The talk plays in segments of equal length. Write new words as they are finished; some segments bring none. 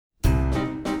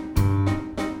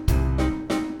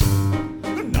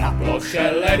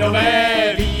ploše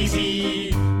ledové víří,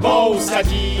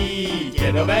 bousatí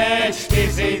dědové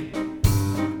 4.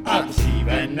 A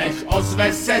dříve než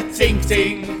ozve se cink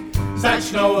cink,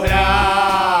 začnou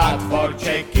hrát for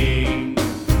checking.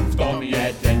 V tom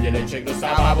jeden dědeček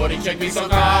dostává bodíček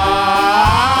vysoká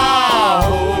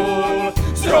hůl.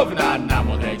 Zrovna na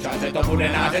modré čáře to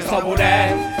bude nářez, to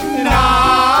bude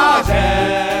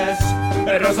nářez.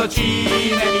 Rozhodčí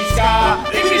nevýská,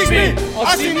 i když by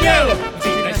asi měl,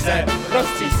 dřív než se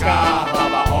roztříská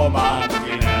hlava o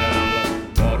mantinel.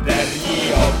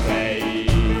 Moderní hokej,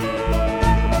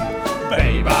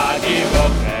 bejvá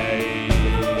divokej,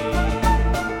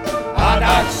 a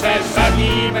tak se za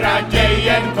ním raději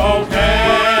jen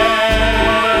koukej.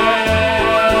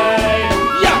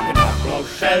 Jak na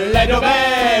ploše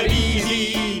ledové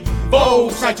víří,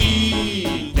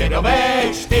 bousatí dědové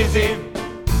 4.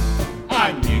 A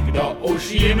nikdo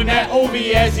už jim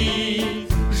neuvěří,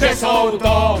 že jsou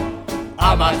to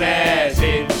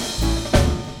amatéři.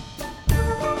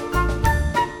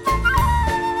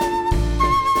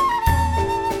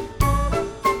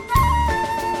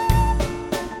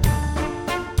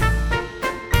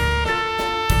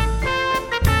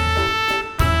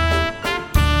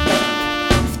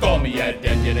 V tom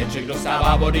jeden dědeček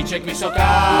dostává bodíček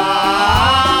vysoká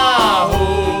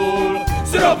hůl.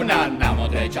 Zrovna na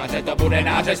modré čáře to bude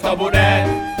nářez, to bude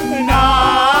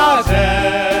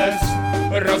nářez.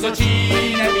 Rozhodčí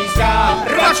nevýská,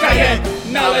 rvačka je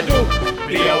na ledu,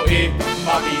 bijou i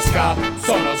mapíska,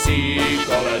 co nosí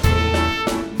koledu.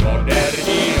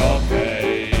 Moderní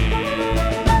hokej,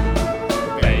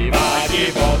 bejvá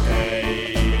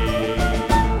divokej,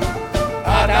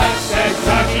 a tak se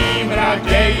za ním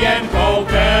raději jen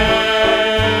koukej.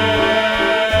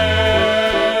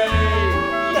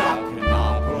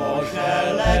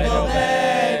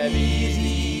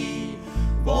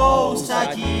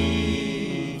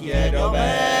 Bousatí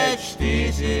dědové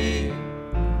 4.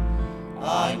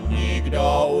 A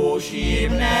nikdo už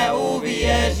jim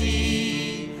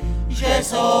neuvěří, že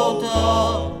jsou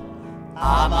to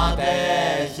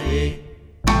amatéři.